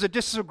 there's a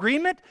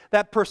disagreement,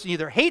 that person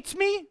either hates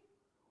me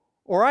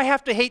or I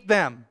have to hate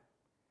them,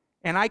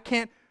 and I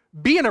can't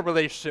be in a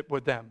relationship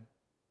with them.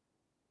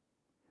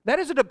 That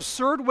is an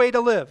absurd way to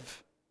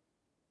live.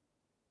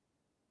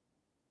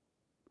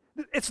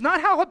 It's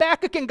not how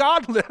Habakkuk and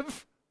God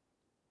live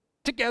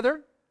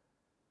together.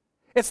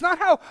 It's not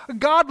how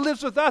God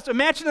lives with us.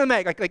 Imagine them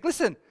like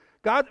listen,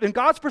 God, in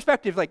God's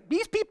perspective, like,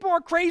 these people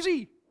are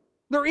crazy.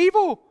 They're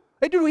evil.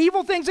 They do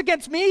evil things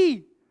against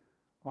me.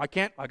 Well,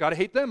 I got to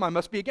hate them. I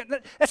must be against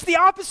them. That's the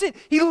opposite.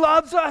 He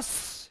loves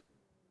us.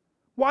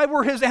 Why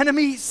we're his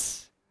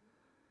enemies?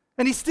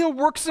 And he still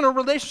works in a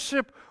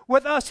relationship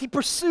with us. He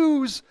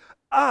pursues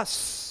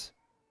us.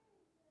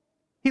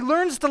 He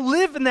learns to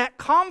live in that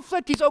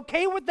conflict. He's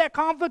okay with that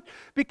conflict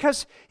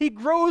because he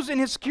grows in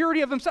his security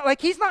of himself.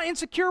 Like, he's not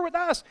insecure with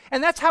us.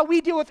 And that's how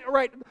we deal with it,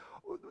 right?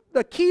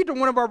 The key to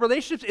one of our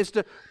relationships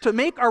is to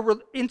make our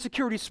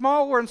insecurity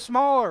smaller and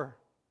smaller,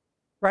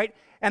 right?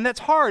 And that's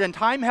hard, and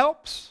time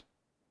helps.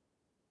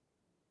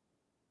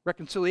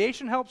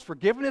 Reconciliation helps.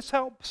 Forgiveness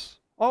helps.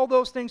 All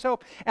those things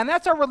help. And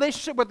that's our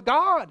relationship with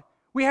God.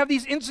 We have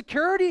these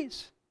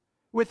insecurities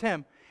with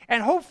him.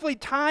 And hopefully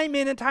time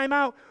in and time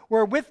out,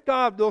 where with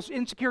God those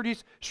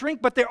insecurities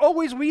shrink, but they'll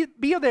always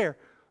be there.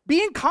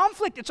 Be in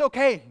conflict, it's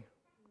okay.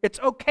 It's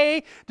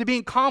okay to be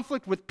in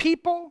conflict with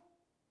people.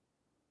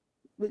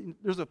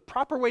 There's a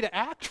proper way to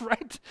act,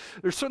 right?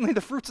 There's certainly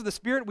the fruits of the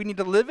Spirit we need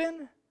to live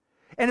in.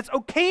 And it's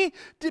okay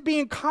to be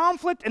in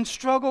conflict and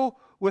struggle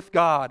with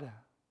God.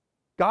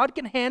 God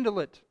can handle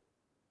it.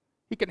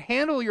 He can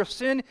handle your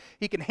sin.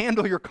 He can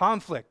handle your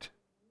conflict.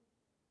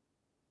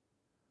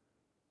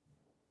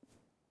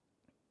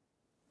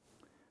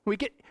 We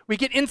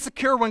get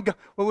insecure when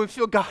we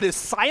feel God is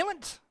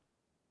silent.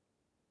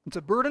 It's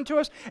a burden to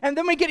us. And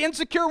then we get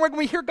insecure when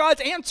we hear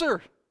God's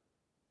answer.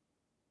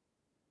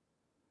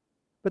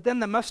 But then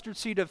the mustard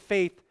seed of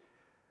faith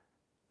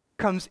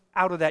comes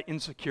out of that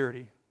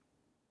insecurity.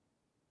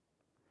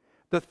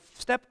 The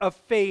step of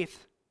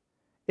faith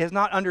is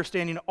not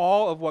understanding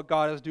all of what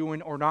God is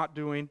doing or not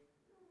doing,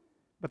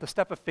 but the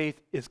step of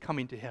faith is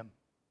coming to him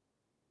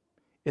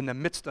in the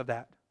midst of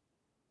that.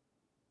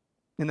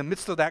 In the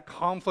midst of that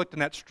conflict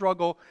and that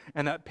struggle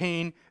and that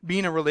pain, being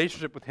in a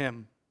relationship with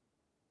him.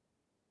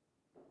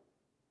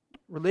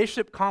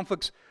 Relationship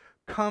conflicts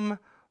come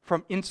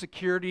from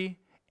insecurity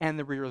and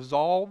they're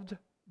resolved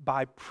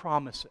by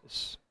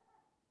promises.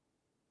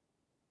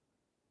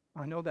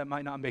 I know that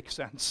might not make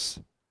sense.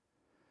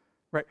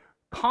 Right?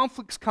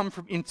 Conflicts come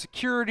from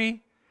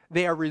insecurity.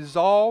 They are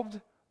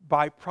resolved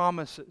by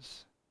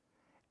promises.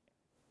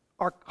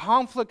 Our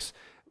conflicts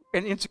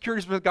and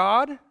insecurities with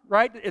God,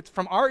 right? It's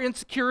from our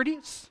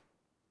insecurities.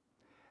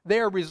 They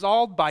are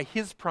resolved by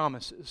his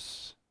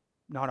promises,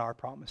 not our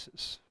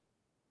promises.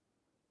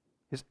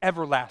 His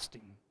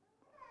everlasting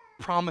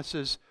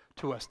promises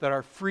to us that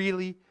are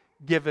freely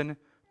given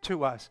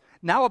to us.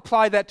 Now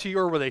apply that to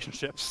your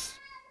relationships.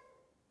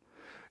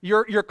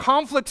 Your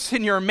conflicts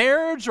in your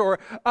marriage or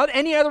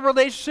any other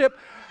relationship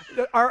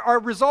are a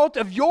result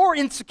of your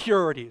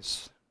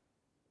insecurities,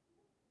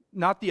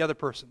 not the other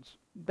person's.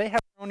 They have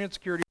their own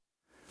insecurities,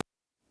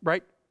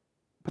 right?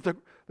 But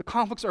the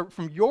conflicts are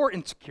from your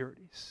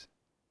insecurities.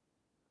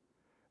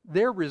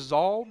 They're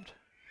resolved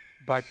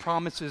by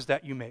promises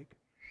that you make.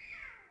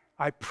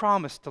 I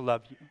promise to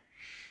love you.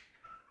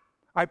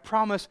 I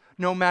promise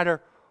no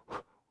matter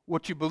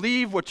what you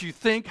believe, what you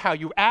think, how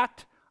you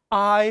act,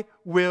 I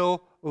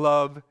will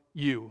love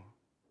you.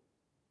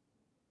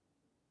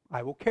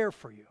 I will care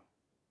for you.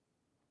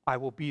 I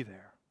will be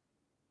there.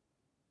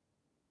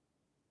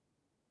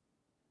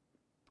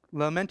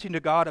 Lamenting to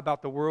God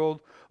about the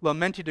world,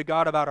 lamenting to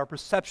God about our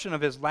perception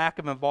of his lack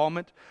of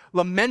involvement,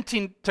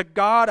 lamenting to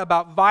God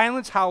about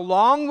violence. How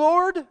long,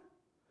 Lord?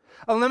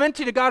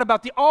 Lamenting to God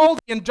about all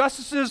the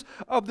injustices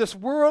of this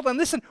world. And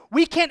listen,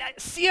 we can't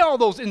see all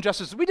those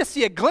injustices. We just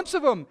see a glimpse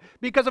of them.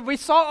 Because if we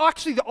saw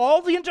actually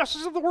all the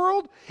injustices of the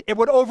world, it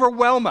would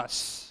overwhelm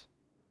us.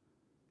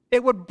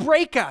 It would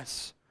break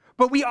us.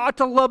 But we ought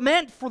to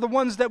lament for the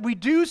ones that we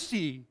do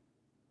see.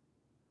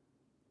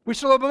 We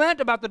should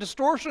lament about the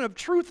distortion of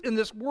truth in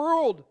this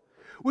world.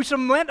 We should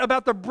lament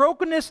about the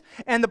brokenness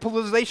and the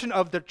politicization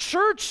of the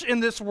church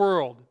in this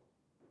world.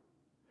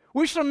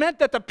 We should lament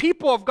that the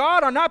people of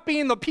God are not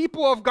being the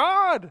people of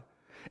God.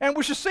 And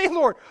we should say,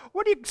 Lord,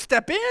 what do you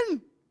step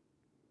in?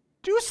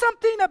 Do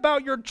something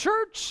about your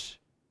church.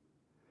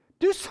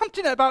 Do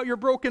something about your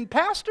broken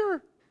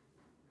pastor.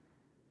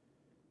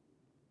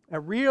 A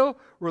real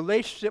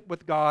relationship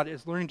with God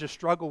is learning to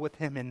struggle with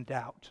Him in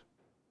doubt,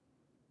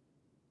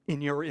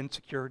 in your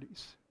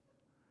insecurities,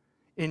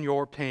 in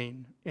your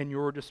pain, in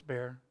your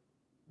despair.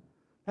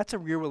 That's a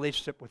real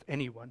relationship with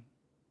anyone.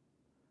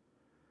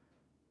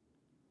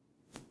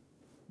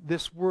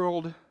 This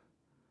world,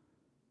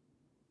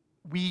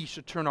 we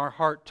should turn our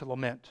heart to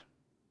lament.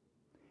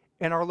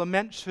 And our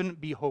lament shouldn't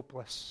be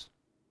hopeless.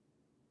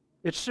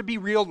 It should be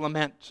real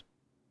lament.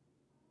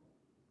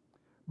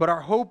 But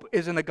our hope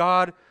is in a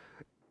God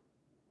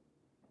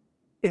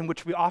in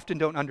which we often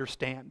don't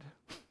understand.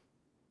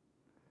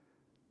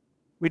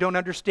 We don't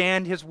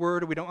understand His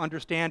word, we don't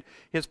understand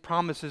His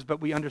promises, but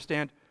we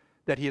understand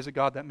that He is a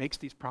God that makes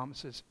these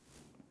promises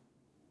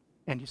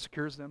and He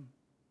secures them.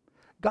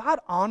 God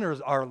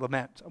honors our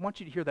lament. I want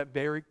you to hear that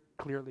very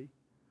clearly.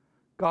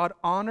 God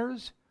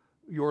honors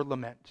your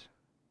lament.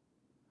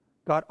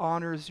 God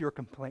honors your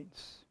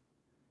complaints.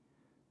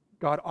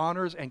 God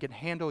honors and can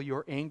handle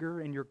your anger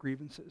and your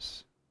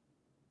grievances.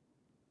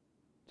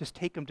 Just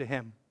take them to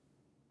Him.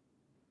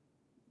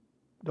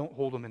 Don't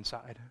hold them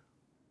inside.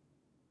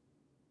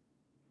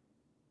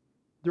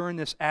 During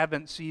this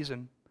Advent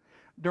season,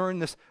 during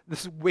this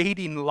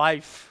waiting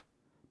life,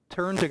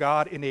 turn to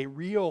God in a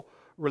real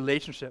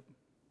relationship.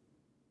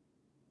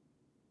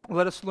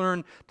 Let us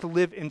learn to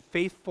live in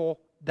faithful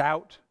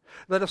doubt.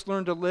 Let us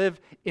learn to live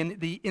in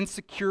the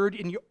insecurity,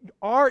 in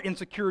our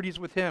insecurities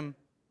with Him.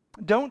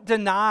 Don't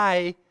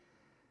deny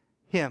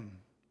Him.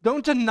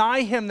 Don't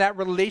deny Him that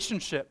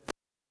relationship.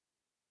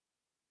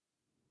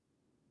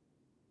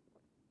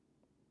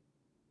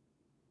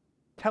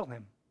 Tell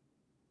Him.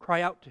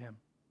 Cry out to Him.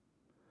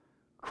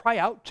 Cry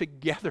out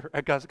together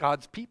as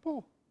God's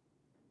people.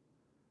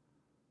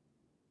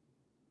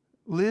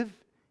 Live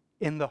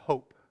in the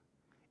hope,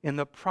 in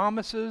the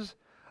promises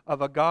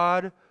of a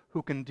God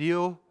who can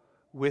deal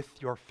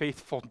with your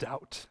faithful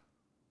doubt.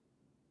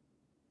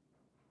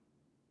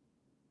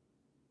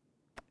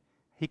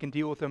 He can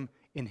deal with them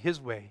in His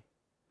way,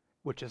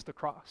 which is the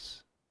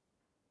cross,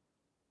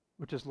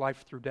 which is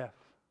life through death.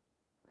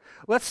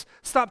 Let's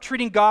stop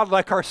treating God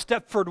like our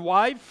Stepford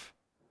wife,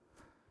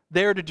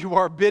 there to do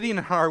our bidding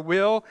and our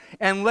will,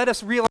 and let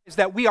us realize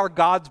that we are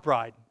God's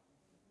bride.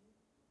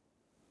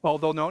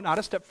 Although no, not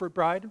a Stepford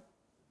bride.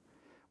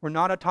 We're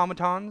not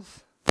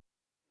automatons.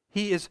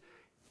 He is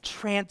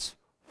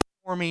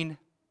transforming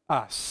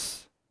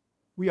us.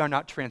 We are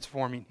not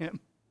transforming Him.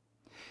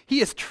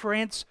 He is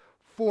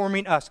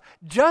transforming us.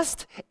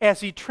 Just as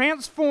He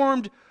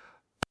transformed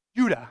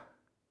Judah,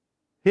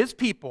 His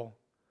people,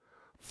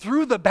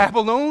 through the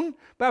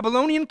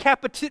Babylonian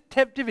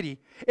captivity,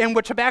 in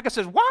which Habakkuk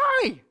says,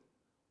 why?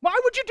 Why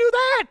would you do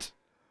that?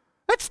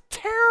 That's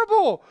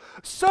terrible.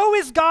 So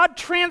is God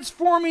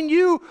transforming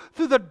you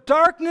through the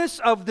darkness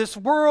of this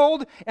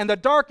world and the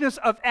darkness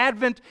of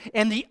Advent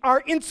and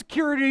our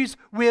insecurities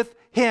with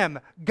Him.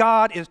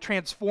 God is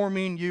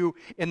transforming you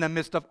in the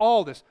midst of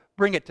all this.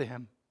 Bring it to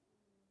Him.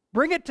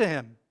 Bring it to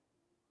Him.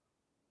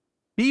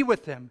 Be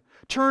with Him.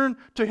 Turn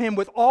to Him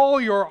with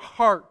all your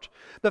heart.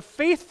 The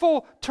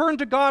faithful turn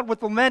to God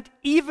with lament,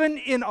 even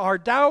in our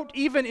doubt,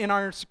 even in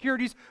our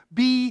insecurities.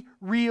 Be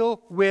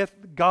real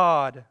with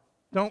God.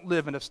 Don't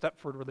live in a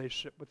Stepford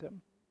relationship with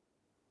Him.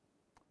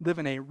 Live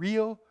in a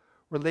real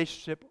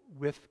relationship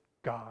with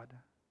God,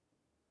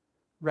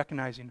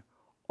 recognizing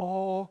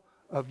all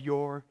of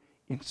your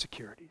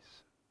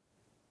insecurities.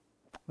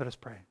 Let us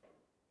pray.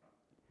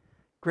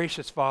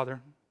 Gracious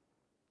Father,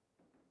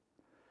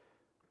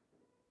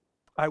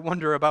 I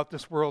wonder about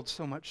this world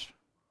so much.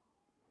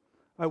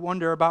 I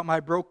wonder about my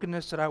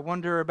brokenness, and I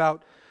wonder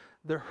about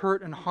the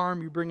hurt and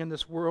harm you bring in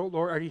this world,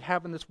 or you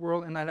have in this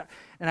world, and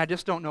I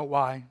just don't know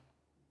why.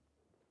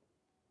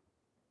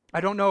 I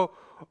don't know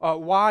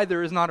why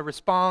there is not a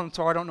response,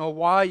 or I don't know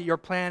why your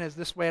plan is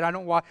this way, and I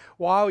don't know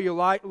why you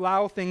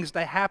allow things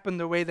to happen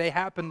the way they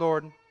happen,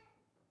 Lord.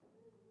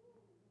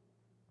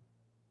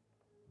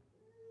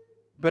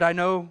 But I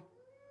know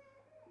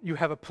you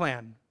have a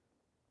plan,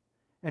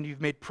 and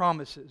you've made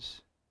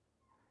promises,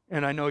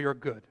 and I know you're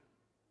good.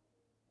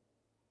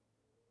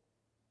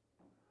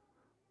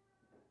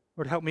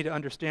 Lord, help me to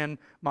understand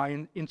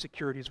my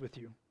insecurities with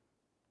you.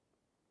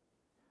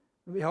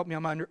 Help me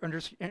on my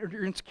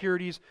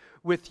insecurities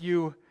with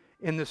you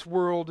in this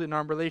world, in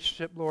our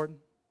relationship, Lord.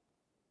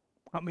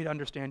 Help me to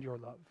understand your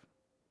love.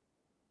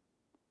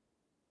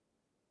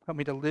 Help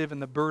me to live in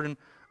the burden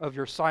of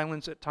your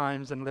silence at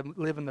times and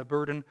live in the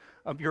burden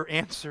of your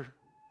answer.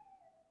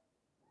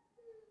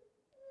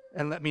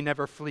 And let me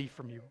never flee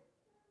from you.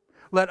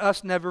 Let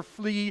us never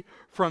flee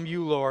from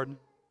you, Lord.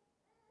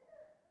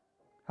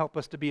 Help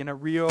us to be in a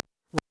real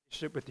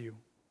relationship with you,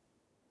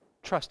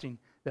 trusting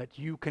that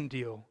you can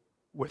deal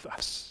with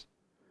us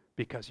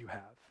because you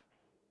have.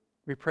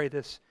 We pray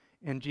this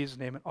in Jesus'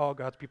 name, and all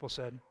God's people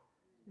said,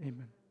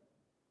 amen.